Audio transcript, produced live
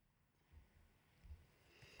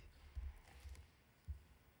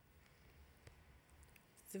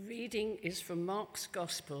The reading is from Mark's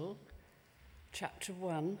Gospel, chapter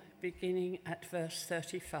 1, beginning at verse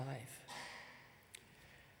 35.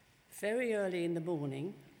 Very early in the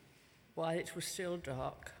morning, while it was still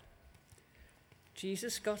dark,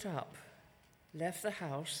 Jesus got up, left the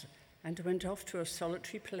house, and went off to a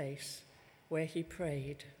solitary place where he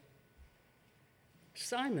prayed.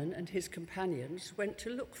 Simon and his companions went to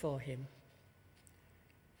look for him.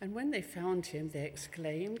 And when they found him, they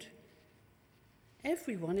exclaimed,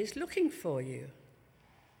 "Everyone is looking for you."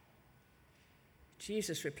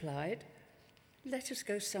 Jesus replied, "Let us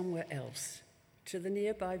go somewhere else, to the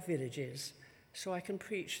nearby villages, so I can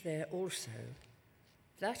preach there also.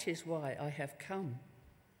 That is why I have come."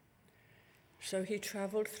 So he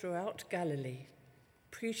traveled throughout Galilee,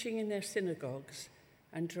 preaching in their synagogues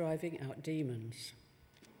and driving out demons.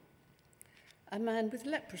 A man with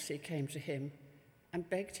leprosy came to him and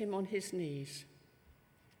begged him on his knees,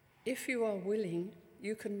 "If you are willing,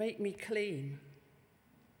 you can make me clean."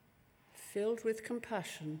 Filled with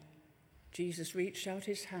compassion, Jesus reached out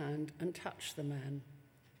his hand and touched the man.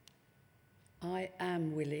 "I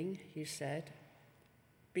am willing," he said.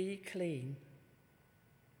 "Be clean."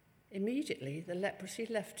 Immediately, the leprosy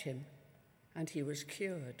left him, and he was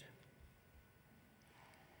cured.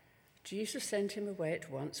 Jesus sent him away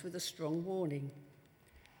at once with a strong warning.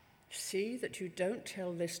 "See that you don't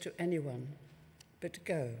tell this to anyone, but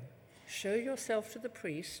go, show yourself to the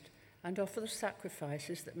priest and offer the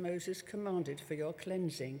sacrifices that Moses commanded for your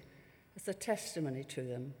cleansing as a testimony to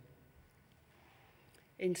them."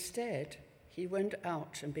 Instead, he went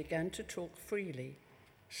out and began to talk freely,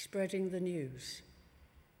 spreading the news.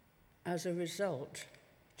 As a result,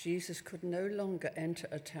 Jesus could no longer enter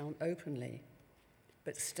a town openly,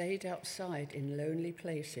 but stayed outside in lonely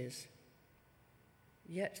places.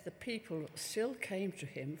 Yet the people still came to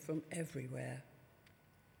him from everywhere.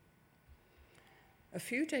 A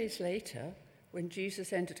few days later, when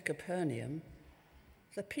Jesus entered Capernaum,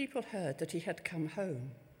 the people heard that he had come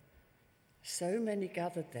home. So many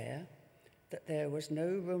gathered there that there was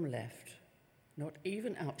no room left, not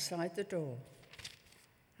even outside the door,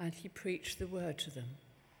 and he preached the word to them.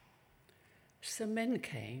 Some men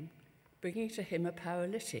came, bringing to him a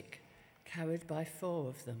paralytic, carried by 4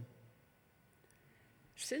 of them.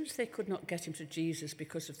 Since they could not get him to Jesus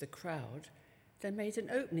because of the crowd, they made an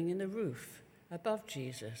opening in the roof above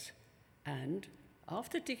Jesus, and,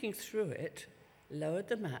 after digging through it, lowered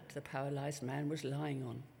the mat the paralyzed man was lying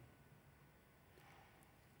on.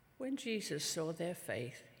 When Jesus saw their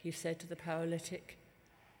faith, he said to the paralytic,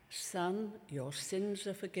 "Son, your sins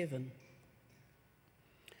are forgiven."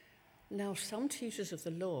 Now some teachers of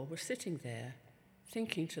the law were sitting there,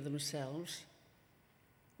 thinking to themselves,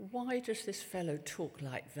 "Why does this fellow talk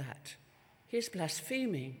like that? He is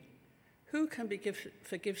blaspheming. Who can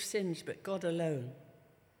forgive sins but God alone?"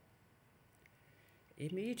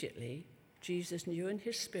 Immediately, Jesus knew in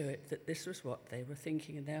his spirit that this was what they were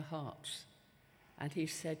thinking in their hearts, and he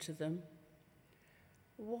said to them,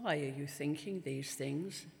 "Why are you thinking these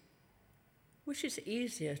things? Which is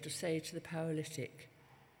easier to say to the paralytic,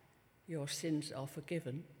 'Your sins are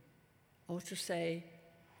forgiven,' or to say,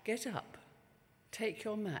 'Get up, take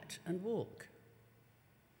your mat and walk'?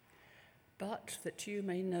 But that you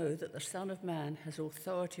may know that the Son of Man has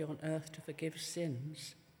authority on earth to forgive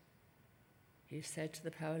sins," he said to the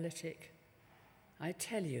paralytic, "I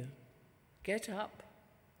tell you, get up,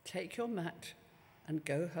 take your mat, and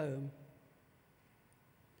go home."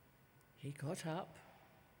 He got up,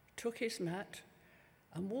 took his mat,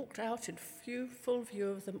 and walked out in full view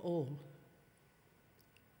of them all.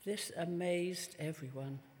 This amazed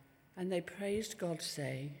everyone, and they praised God,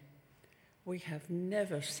 saying, "We have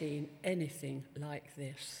never seen anything like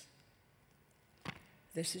this."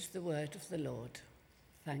 This is the word of the Lord.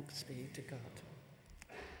 Thanks be to God.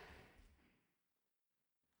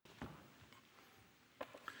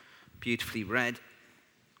 Beautifully read.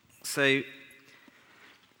 So,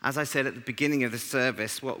 as I said at the beginning of the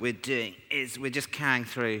service, what we're doing is we're just carrying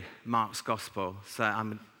through Mark's Gospel. So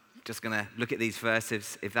I'm just going to look at these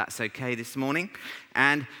verses, if that's okay, this morning.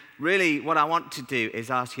 And really, what I want to do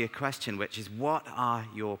is ask you a question, which is, what are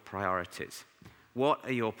your priorities? What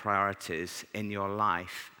are your priorities in your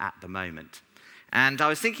life at the moment? And I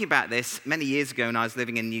was thinking about this many years ago when I was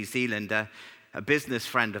living in New Zealand. A business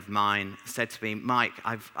friend of mine said to me, "Mike,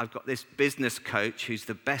 I've got this business coach who's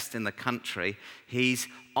the best in the country. He's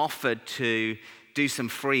offered to do some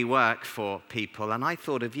free work for people, and I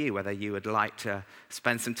thought of you, whether you would like to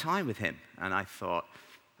spend some time with him." And I thought,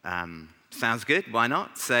 sounds good, why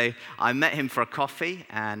not? So I met him for a coffee,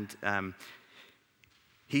 and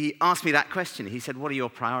he asked me that question. He said, "What are your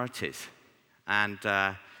priorities?" And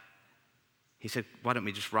he said, why don't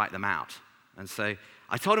we just write them out? And so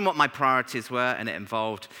I told him what my priorities were, and it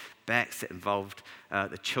involved Bex, it involved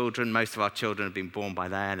the children. Most of our children have been born by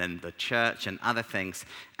then, and the church and other things.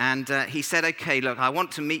 And he said, okay, look, I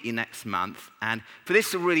want to meet you next month, and for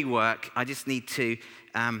this to really work, I just need to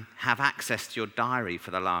have access to your diary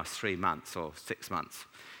for the last 3 months or 6 months.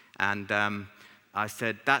 And I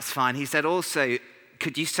said, that's fine. He said, also,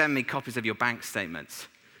 could you send me copies of your bank statements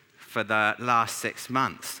for the last 6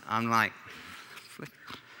 months? I'm like,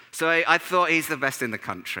 so I thought he's the best in the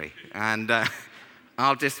country, and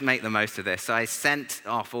I'll just make the most of this. So I sent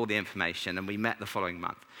off all the information, and we met the following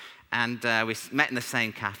month. And we met in the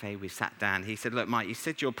same cafe. We sat down. He said, look, Mike, you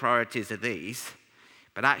said your priorities are these,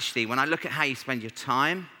 but actually, when I look at how you spend your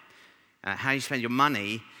time, how you spend your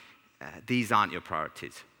money, these aren't your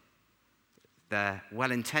priorities. They're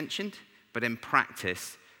well-intentioned, but in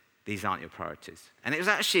practice, these aren't your priorities. And it was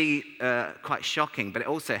actually quite shocking, but it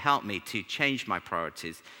also helped me to change my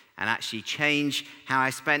priorities and actually change how I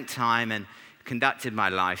spent time and conducted my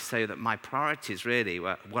life so that my priorities really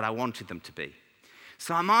were what I wanted them to be.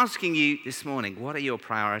 So I'm asking you this morning, what are your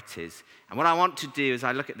priorities? And what I want to do as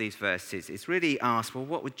I look at these verses is really ask, well,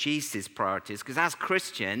 what were Jesus' priorities? Because as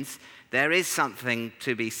Christians, there is something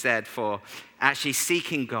to be said for actually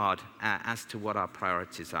seeking God as to what our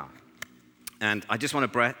priorities are. And I just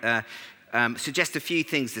want to suggest a few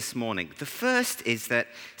things this morning. The first is that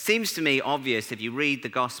seems to me obvious if you read the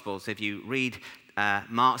Gospels, if you read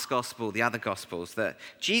Mark's Gospel, the other Gospels, that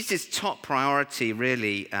Jesus' top priority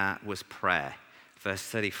really was prayer. Verse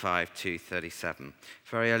 35 to 37.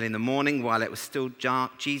 Very early in the morning, while it was still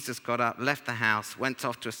dark, Jesus got up, left the house, went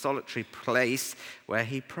off to a solitary place where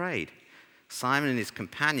he prayed. Simon and his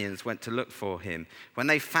companions went to look for him. When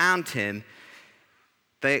they found him,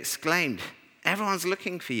 they exclaimed, everyone's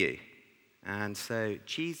looking for you. And so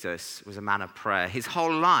Jesus was a man of prayer. His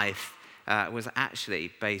whole life was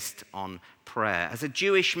actually based on prayer. As a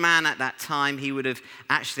Jewish man at that time, he would have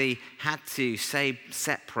actually had to say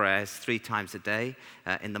set prayers 3 times a day,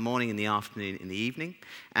 in the morning, in the afternoon, in the evening.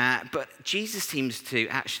 But Jesus seems to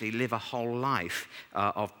actually live a whole life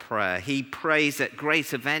of prayer. He prays at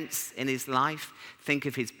great events in his life. Think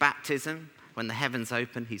of his baptism. When the heavens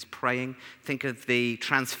open, he's praying. Think of the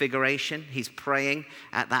transfiguration. He's praying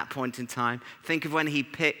at that point in time. Think of when he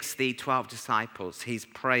picks the 12 disciples. He's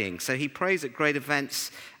praying. So he prays at great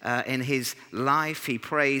events in his life. He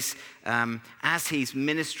prays as he's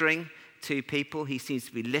ministering to people. He seems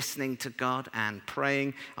to be listening to God and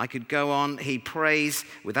praying. I could go on. He prays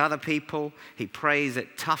with other people. He prays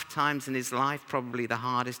at tough times in his life, probably the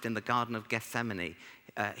hardest in the Garden of Gethsemane.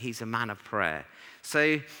 He's a man of prayer.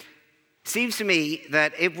 So seems to me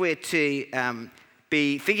that if we're to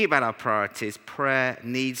be thinking about our priorities, prayer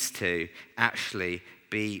needs to actually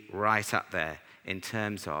be right up there in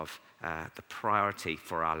terms of the priority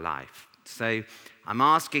for our life. So I'm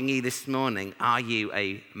asking you this morning, are you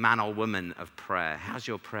a man or woman of prayer? How's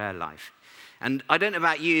your prayer life? And I don't know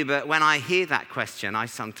about you, but when I hear that question, I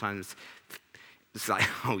sometimes it's like,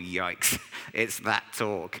 oh, yikes, it's that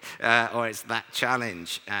talk, or it's that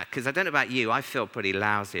challenge. Because I don't know about you, I feel pretty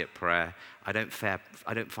lousy at prayer. I don't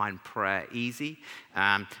find prayer easy.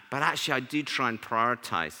 But actually, I do try and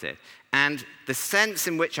prioritize it. And the sense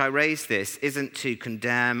in which I raise this isn't to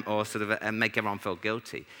condemn or sort of make everyone feel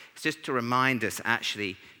guilty. It's just to remind us,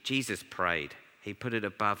 actually, Jesus prayed. He put it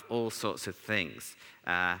above all sorts of things.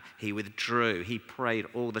 He withdrew. He prayed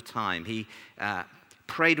all the time. He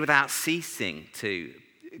prayed without ceasing, to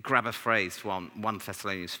grab a phrase from 1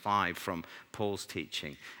 Thessalonians 5 from Paul's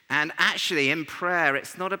teaching. And actually, in prayer,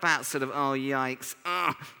 it's not about sort of, oh, yikes.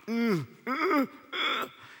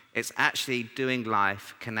 It's actually doing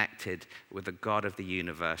life connected with the God of the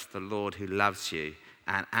universe, the Lord who loves you,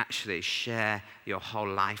 and actually share your whole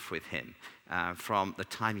life with him. From the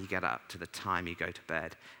time you get up to the time you go to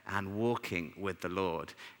bed, and walking with the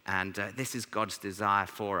Lord. And this is God's desire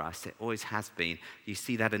for us. It always has been. You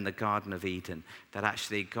see that in the Garden of Eden, that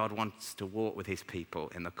actually God wants to walk with his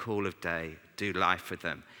people in the cool of day, do life with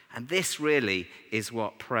them. And this really is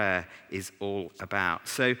what prayer is all about.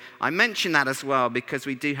 So I mention that as well because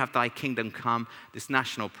we do have Thy Kingdom Come, this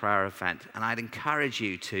national prayer event. And I'd encourage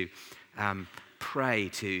you to pray,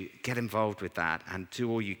 to get involved with that and do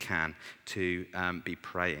all you can to be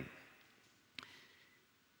praying.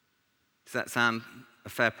 Does that sound a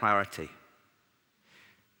fair priority?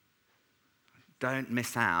 Don't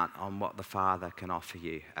miss out on what the Father can offer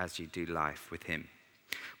you as you do life with him.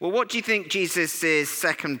 Well, what do you think Jesus'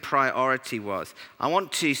 second priority was? I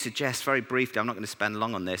want to suggest very briefly, I'm not going to spend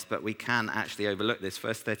long on this, but we can actually overlook this.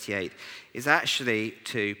 Verse 38 is actually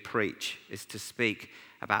to preach, is to speak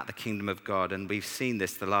about the kingdom of God. And we've seen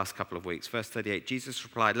this the last couple of weeks. Verse 38, Jesus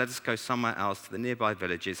replied, "Let us go somewhere else to the nearby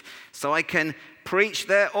villages so I can preach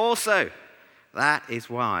there also. That is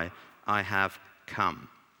why I have come."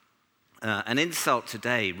 An insult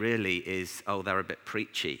today really is, "Oh, they're a bit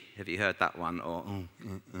preachy." Have you heard that one? Or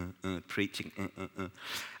preaching.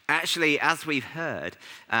 Actually, as we've heard,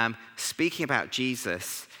 speaking about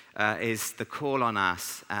Jesus is the call on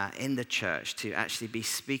us in the church to actually be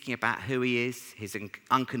speaking about who he is, his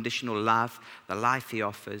unconditional love, the life he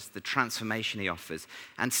offers, the transformation he offers,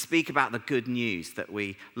 and speak about the good news that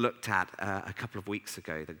we looked at a couple of weeks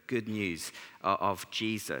ago. The good news of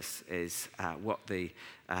Jesus is what the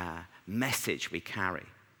message we carry.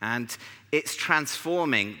 And it's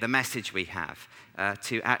transforming the message we have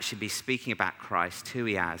to actually be speaking about Christ, who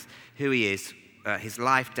he is, his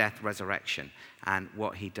life, death, resurrection, and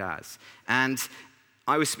what he does. And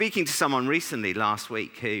I was speaking to someone recently last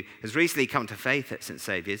week who has recently come to faith at St.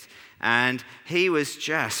 Saviour's, and he was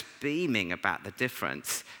just beaming about the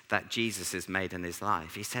difference that Jesus has made in his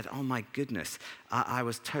life. He said, "Oh my goodness, I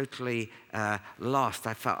was totally lost.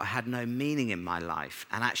 I felt I had no meaning in my life.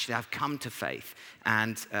 And actually I've come to faith,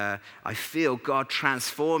 and I feel God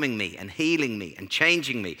transforming me and healing me and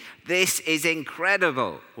changing me. This is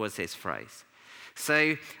incredible," was his phrase.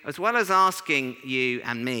 So as well as asking you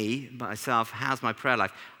and me, myself, how's my prayer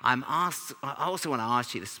life, I also want to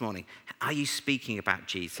ask you this morning, are you speaking about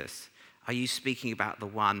Jesus? Are you speaking about the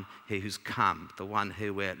one who's come, the one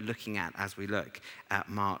who we're looking at as we look at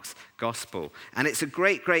Mark's gospel? And it's a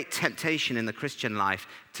great, great temptation in the Christian life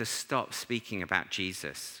to stop speaking about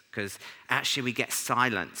Jesus, because actually we get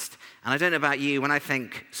silenced. And I don't know about you, when I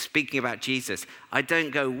think speaking about Jesus, I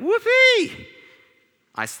don't go, "Whoopee!"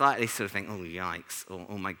 I slightly sort of think, "Oh, yikes," or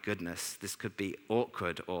 "Oh my goodness, this could be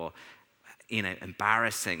awkward," or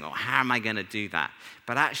embarrassing, or "How am I going to do that?"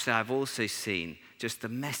 But actually, I've also seen just the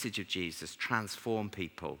message of Jesus transform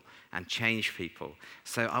people and change people.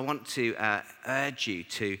 So I want to urge you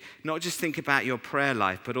to not just think about your prayer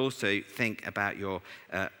life, but also think about your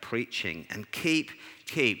preaching, and keep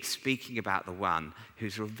speaking about the one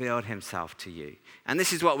who's revealed himself to you. And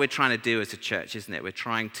this is what we're trying to do as a church, isn't it? We're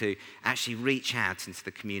trying to actually reach out into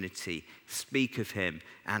the community, speak of him,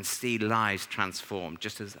 and see lives transformed,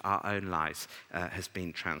 just as our own lives has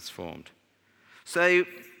been transformed. So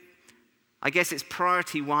I guess it's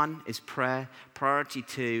priority 1 is prayer. Priority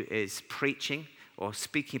 2 is preaching or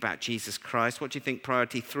speaking about Jesus Christ. What do you think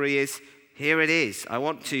priority 3 is? Here it is. I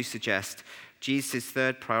want to suggest Jesus'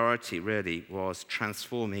 third priority really was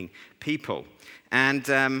transforming people.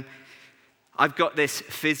 And I've got this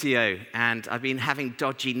physio, and I've been having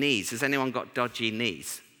dodgy knees. Has anyone got dodgy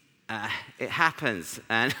knees? It happens,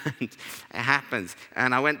 and it happens.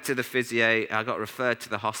 And I went to the physio. I got referred to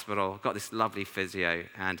the hospital. Got this lovely physio,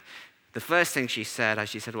 and the first thing she said,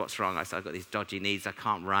 "What's wrong?" I said, "I've got these dodgy knees. I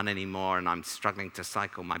can't run anymore, and I'm struggling to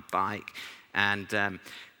cycle my bike." And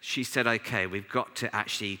she said, "Okay, we've got to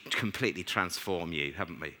actually completely transform you,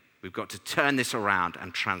 haven't we? We've got to turn this around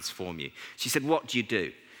and transform you." She said, "What do you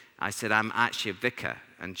do?" I said, "I'm actually a vicar."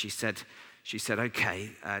 And she said,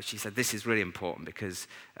 "Okay." She said, "This is really important because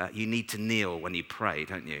you need to kneel when you pray,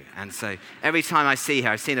 don't you?" And so every time I see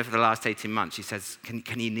her, I've seen her for the last 18 months, she says,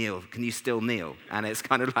 can you kneel? Can you still kneel? And it's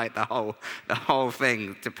kind of like the whole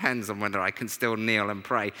thing depends on whether I can still kneel and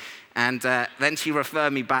pray. And then she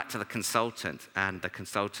referred me back to the consultant, and the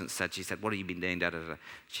consultant said, "What have you been doing?" Da, da, da.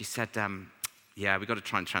 She said, "Yeah, we've got to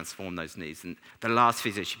try and transform those knees. And the last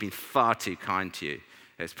visit, she's been far too kind to you.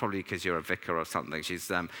 It's probably because you're a vicar or something. She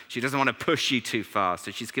doesn't want to push you too far,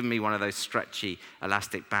 so she's given me one of those stretchy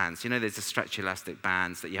elastic bands. There's the stretchy elastic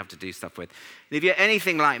bands that you have to do stuff with. And if you're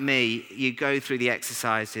anything like me, you go through the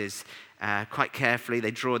exercises quite carefully.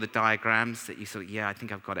 They draw the diagrams that you sort of, yeah, I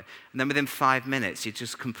think I've got it. And then within 5 minutes, you've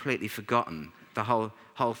just completely forgotten the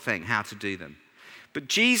whole thing, how to do them. But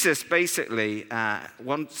Jesus basically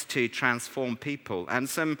wants to transform people, and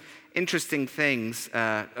some interesting things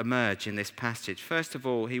emerge in this passage. First of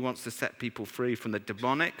all, he wants to set people free from the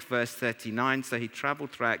demonic, verse 39. So he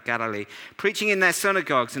traveled throughout Galilee, preaching in their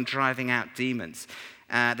synagogues and driving out demons.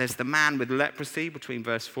 There's the man with leprosy between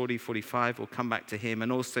verse 40-45, we'll come back to him, and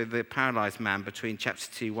also the paralyzed man between chapter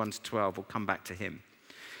 2, 1-12, we'll come back to him.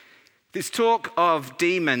 This talk of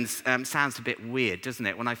demons sounds a bit weird, doesn't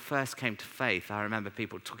it? When I first came to faith, I remember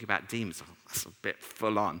people talking about demons. Oh, that's a bit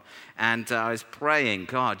full on. And I was praying,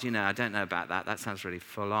 God, I don't know about that. That sounds really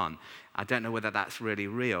full on. I don't know whether that's really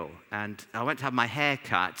real. And I went to have my hair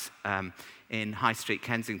cut in High Street,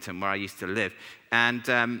 Kensington, where I used to live. And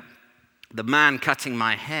the man cutting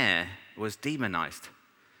my hair was demonized.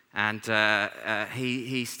 And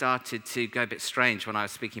he started to go a bit strange when I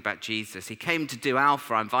was speaking about Jesus. He came to do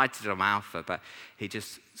Alpha. I invited him Alpha, but he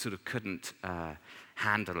just sort of couldn't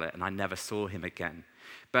handle it, and I never saw him again.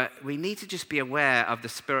 But we need to just be aware of the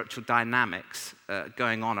spiritual dynamics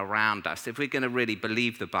going on around us. If we're going to really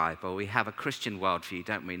believe the Bible, we have a Christian worldview,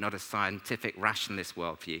 don't we? Not a scientific, rationalist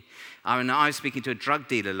worldview. I was speaking to a drug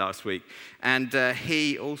dealer last week, and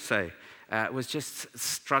he also was just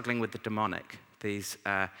struggling with the demonic. These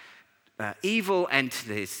evil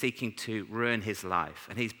entities seeking to ruin his life.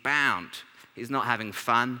 And he's bound. He's not having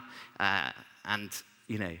fun. And,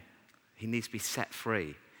 he needs to be set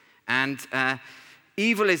free. And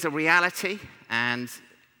evil is a reality, and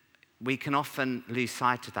we can often lose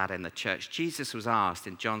sight of that in the church. Jesus was asked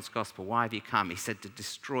in John's Gospel, why have you come? He said, to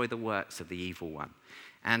destroy the works of the evil one.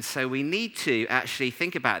 And so we need to actually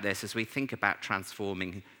think about this as we think about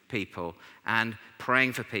transforming people and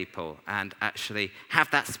praying for people and actually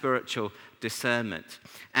have that spiritual discernment.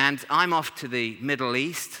 And I'm off to the Middle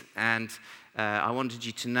East, and I wanted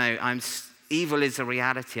you to know evil is a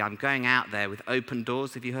reality. I'm going out there with Open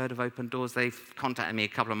Doors. Have you heard of Open Doors? They've contacted me a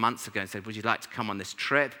couple of months ago and said, would you like to come on this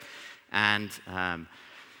trip? And I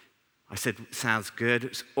said, sounds good.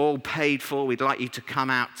 It's all paid for. We'd like you to come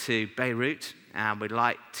out to Beirut, and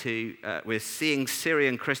we're seeing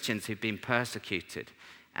Syrian Christians who've been persecuted.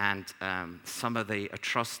 And some of the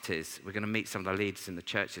atrocities, we're going to meet some of the leaders in the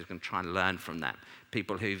churches. We're going to try and learn from them.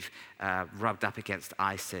 People who've rubbed up against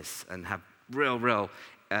ISIS and have real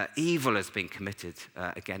evil has been committed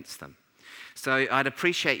against them. So I'd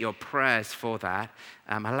appreciate your prayers for that.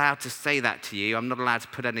 I'm allowed to say that to you. I'm not allowed to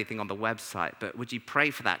put anything on the website, but would you pray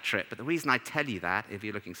for that trip? But the reason I tell you that, if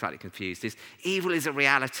you're looking slightly confused, is evil is a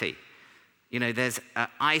reality. There's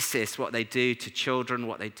ISIS, what they do to children,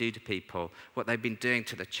 what they do to people, what they've been doing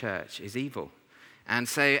to the church is evil. And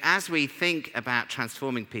so as we think about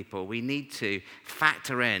transforming people, we need to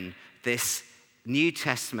factor in this New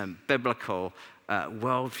Testament biblical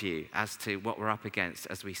worldview as to what we're up against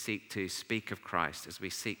as we seek to speak of Christ, as we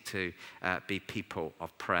seek to be people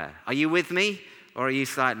of prayer. Are you with me? Or are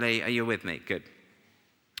you with me? Good.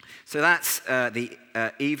 So that's the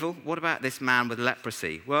evil. What about this man with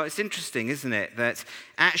leprosy? Well, it's interesting, isn't it, that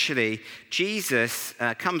actually Jesus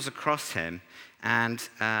comes across him, and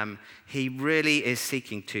he really is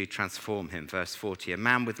seeking to transform him. Verse 40, a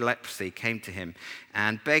man with leprosy came to him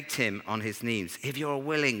and begged him on his knees, if you're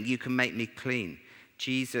willing, you can make me clean.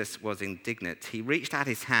 Jesus was indignant. He reached out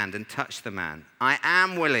his hand and touched the man. I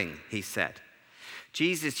am willing, he said.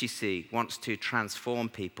 Jesus, you see, wants to transform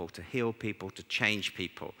people, to heal people, to change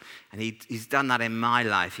people. And he's done that in my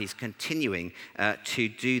life. He's continuing to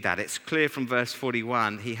do that. It's clear from verse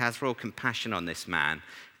 41, he has real compassion on this man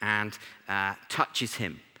and touches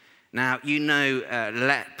him. Now,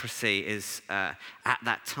 leprosy is, at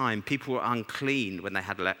that time, people were unclean when they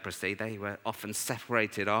had leprosy. They were often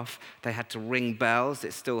separated off. They had to ring bells.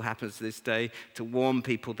 It still happens to this day to warn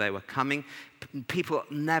people they were coming. People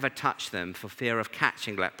never touched them for fear of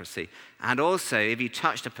catching leprosy. And also, if you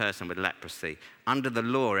touched a person with leprosy, under the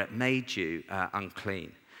law, it made you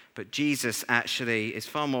unclean. But Jesus actually is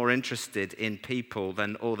far more interested in people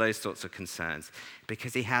than all those sorts of concerns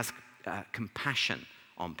because he has compassion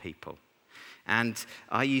on people. And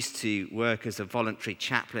I used to work as a voluntary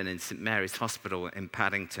chaplain in St. Mary's Hospital in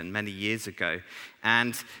Paddington many years ago.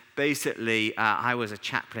 And basically, I was a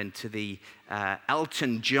chaplain to the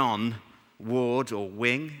Elton John ward or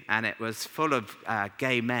wing, and it was full of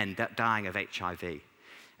gay men dying of HIV.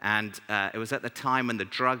 And it was at the time when the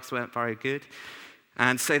drugs weren't very good.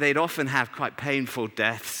 And so they'd often have quite painful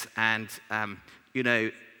deaths. And,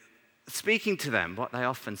 speaking to them, what they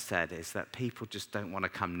often said is that people just don't want to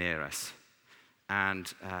come near us.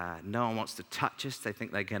 And no one wants to touch us. They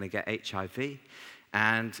think they're going to get HIV.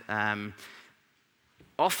 And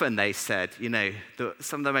often they said,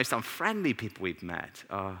 some of the most unfriendly people we've met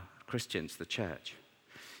are Christians, the church.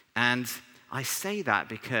 And I say that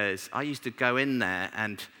because I used to go in there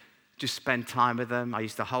and just spend time with them. I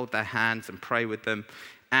used to hold their hands and pray with them.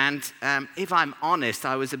 And if I'm honest,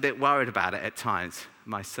 I was a bit worried about it at times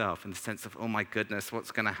myself, in the sense of, oh my goodness, what's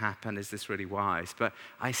going to happen? Is this really wise? But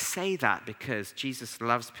I say that because Jesus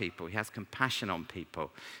loves people. He has compassion on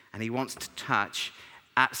people. And he wants to touch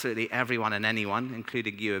absolutely everyone and anyone,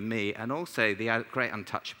 including you and me, and also the great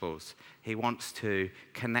untouchables. He wants to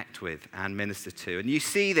connect with and minister to. And you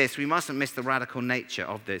see this, we mustn't miss the radical nature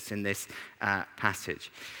of this in this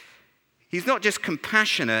passage. He's not just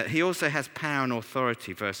compassionate, he also has power and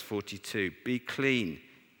authority, verse 42. Be clean.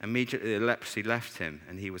 Immediately the leprosy left him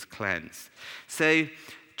and he was cleansed. So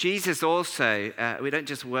Jesus also, we don't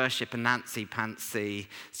just worship a Nancy-pantsy,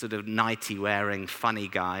 sort of nighty-wearing funny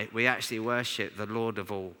guy. We actually worship the Lord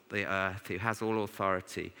of all the earth, who has all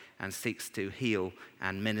authority and seeks to heal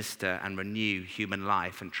and minister and renew human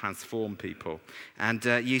life and transform people. And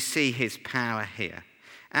you see his power here.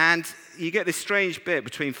 And you get this strange bit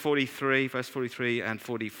between verse 43 and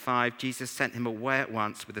 45. Jesus sent him away at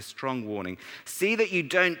once with a strong warning. See that you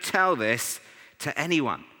don't tell this to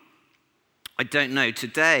anyone. I don't know,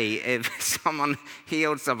 today, if someone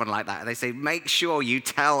healed someone like that, they say, make sure you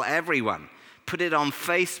tell everyone. Put it on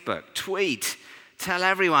Facebook, tweet, tell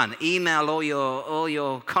everyone, email all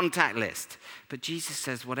your contact list. But Jesus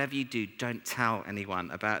says, whatever you do, don't tell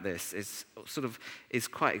anyone about this. It's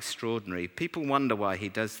quite extraordinary. People wonder why he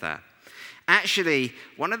does that. Actually,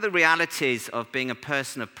 one of the realities of being a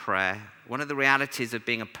person of prayer, one of the realities of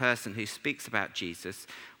being a person who speaks about Jesus,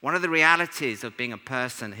 one of the realities of being a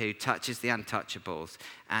person who touches the untouchables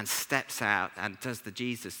and steps out and does the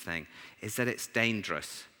Jesus thing is that it's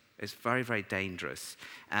dangerous. It's very, very dangerous.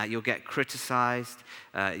 You'll get criticized,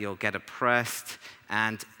 you'll get oppressed,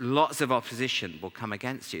 and lots of opposition will come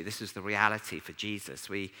against you. This is the reality for Jesus.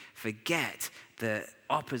 We forget the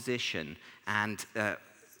opposition and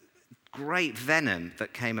great venom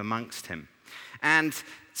that came amongst him. And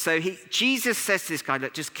so Jesus says to this guy,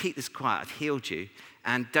 look, just keep this quiet. I've healed you.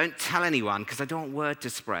 And don't tell anyone because I don't want word to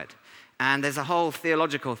spread. And there's a whole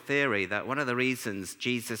theological theory that one of the reasons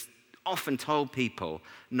Jesus often told people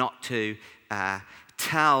not to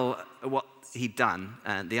tell what he'd done,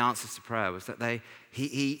 the answers to prayer, was that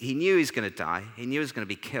he knew he was going to die, he knew he was going to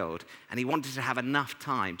be killed, and he wanted to have enough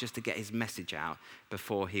time just to get his message out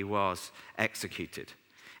before he was executed.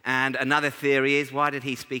 And another theory is, why did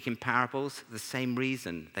he speak in parables? The same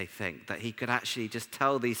reason, they think, that he could actually just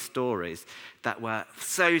tell these stories that were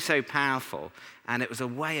so, so powerful. And it was a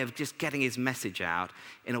way of just getting his message out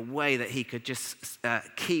in a way that he could just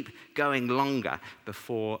keep going longer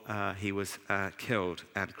before he was killed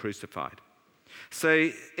and crucified. So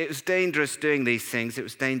it was dangerous doing these things. It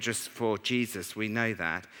was dangerous for Jesus, we know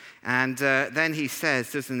that. And then he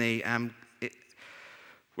says, doesn't he,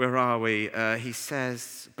 where are we? He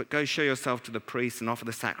says, but go show yourself to the priests and offer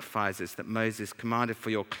the sacrifices that Moses commanded for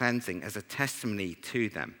your cleansing as a testimony to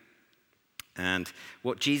them. And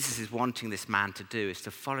what Jesus is wanting this man to do is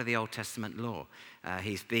to follow the Old Testament law.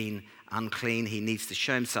 He's been unclean. He needs to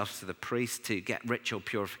show himself to the priest to get ritual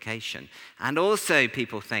purification. And also,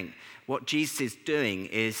 people think what Jesus is doing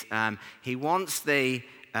is he wants the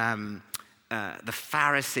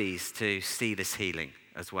Pharisees to see this healing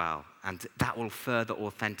as well, and that will further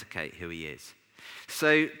authenticate who he is.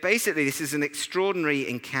 So basically, this is an extraordinary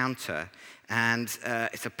encounter, and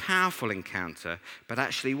it's a powerful encounter, but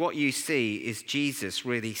actually what you see is Jesus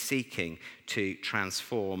really seeking to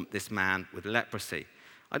transform this man with leprosy.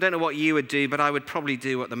 I don't know what you would do, but I would probably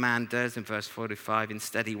do what the man does in verse 45.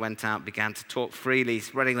 Instead, he went out, began to talk freely,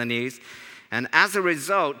 spreading the news. And as a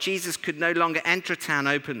result, Jesus could no longer enter a town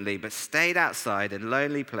openly, but stayed outside in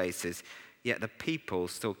lonely places. Yet the people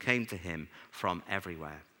still came to him from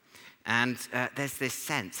everywhere. And there's this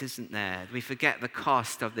sense, isn't there? We forget the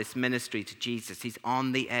cost of this ministry to Jesus. He's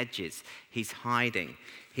on the edges. He's hiding.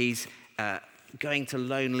 He's going to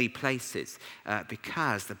lonely places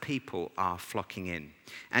because the people are flocking in.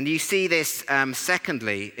 And you see this,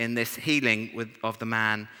 secondly, in this healing of the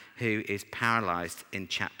man who is paralyzed in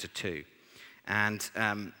chapter 2. And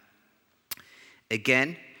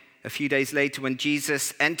again, a few days later, when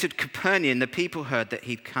Jesus entered Capernaum, the people heard that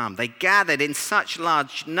he'd come. They gathered in such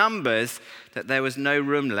large numbers that there was no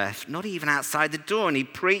room left, not even outside the door, and he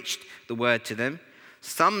preached the word to them.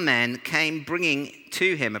 Some men came bringing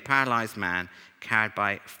to him a paralyzed man carried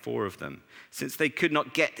by 4 of them. Since they could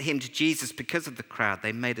not get him to Jesus because of the crowd,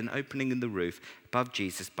 they made an opening in the roof above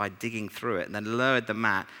Jesus by digging through it and then lowered the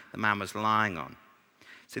mat the man was lying on.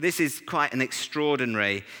 So this is quite an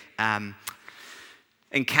extraordinary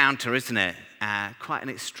encounter, isn't it? Quite an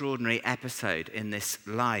extraordinary episode in this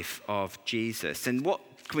life of Jesus. And what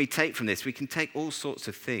can we take from this? We can take all sorts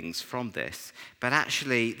of things from this. But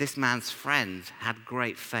actually, this man's friends had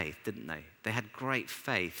great faith, didn't they? They had great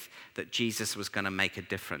faith that Jesus was going to make a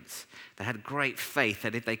difference. They had great faith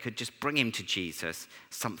that if they could just bring him to Jesus,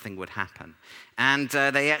 something would happen. And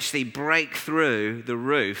they actually break through the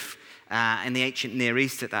roof. In the ancient Near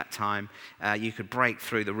East at that time, you could break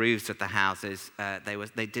through the roofs of the houses.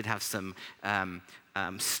 They did have some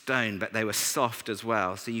stone, but they were soft as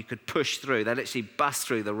well, so you could push through. They'd literally bust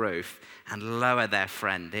through the roof and lower their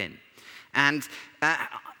friend in. And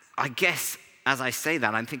I guess as I say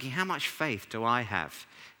that, I'm thinking, how much faith do I have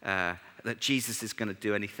that Jesus is going to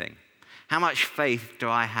do anything? How much faith do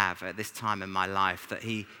I have at this time in my life that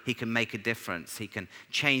he can make a difference? He can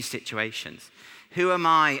change situations. Who am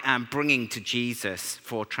I bringing to Jesus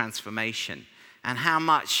for transformation? And how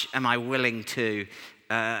much am I willing to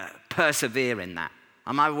persevere in that?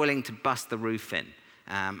 Am I willing to bust the roof in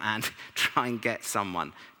and try and get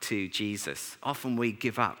someone to Jesus? Often we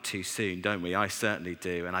give up too soon, don't we? I certainly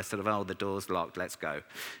do. And I sort of, oh, the door's locked, let's go.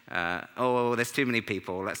 Oh, there's too many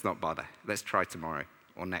people, let's not bother. Let's try tomorrow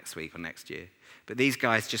or next week or next year. But these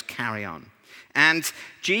guys just carry on. And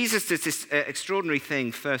Jesus does this extraordinary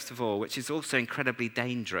thing, first of all, which is also incredibly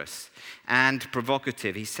dangerous and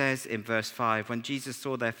provocative. He says in verse 5, when Jesus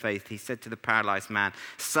saw their faith, he said to the paralyzed man,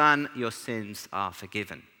 "Son, your sins are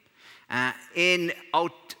forgiven." In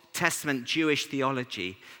Old Testament Jewish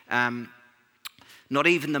theology, not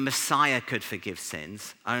even the Messiah could forgive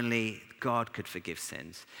sins, only God could forgive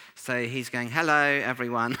sins. So he's going, hello,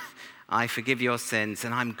 everyone. I forgive your sins,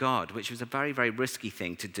 and I'm God, which was a very, very risky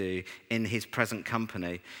thing to do in his present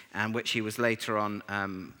company, and which he was later on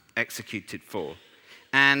executed for.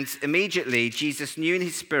 And immediately, Jesus knew in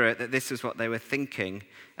his spirit that this was what they were thinking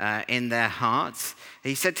in their hearts.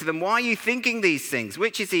 He said to them, "Why are you thinking these things?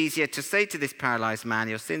 Which is easier, to say to this paralyzed man,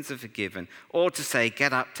 'Your sins are forgiven,' or to say,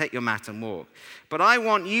 'Get up, take your mat and walk'? But I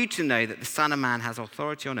want you to know that the Son of Man has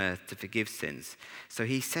authority on earth to forgive sins." So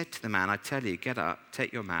he said to the man, "I tell you, get up,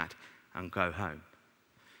 take your mat, and go home."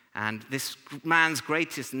 And this man's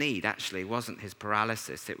greatest need actually wasn't his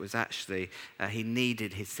paralysis. It was actually he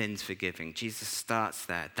needed his sins forgiving. Jesus starts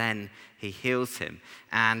there. Then he heals him.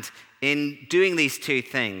 And in doing these two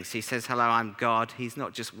things, he says, "Hello, I'm God." He's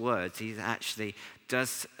not just words. He actually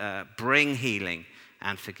does bring healing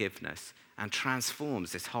and forgiveness and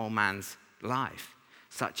transforms this whole man's life.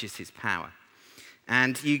 Such is his power.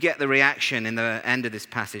 And you get the reaction in the end of this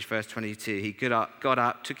passage, verse 22. He got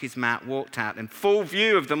up, took his mat, walked out in full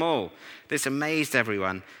view of them all. This amazed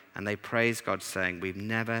everyone, and they praised God, saying, "We've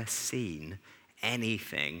never seen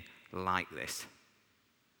anything like this."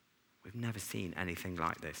 We've never seen anything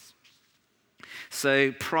like this.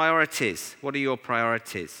 So priorities. What are your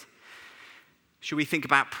priorities? Should we think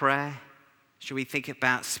about prayer? Should we think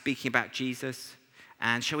about speaking about Jesus?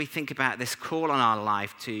 And shall we think about this call on our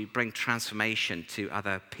life to bring transformation to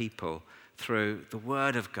other people through the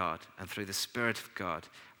Word of God and through the Spirit of God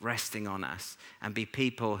resting on us, and be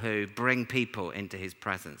people who bring people into his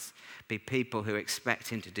presence, be people who expect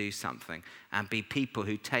him to do something, and be people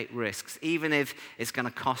who take risks, even if it's going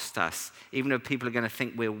to cost us, even if people are going to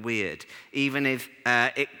think we're weird, even if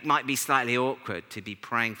it might be slightly awkward to be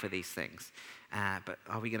praying for these things. But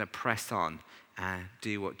are we going to press on and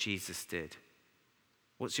do what Jesus did?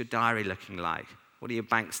 What's your diary looking like? What are your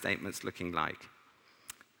bank statements looking like?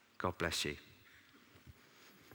 God bless you.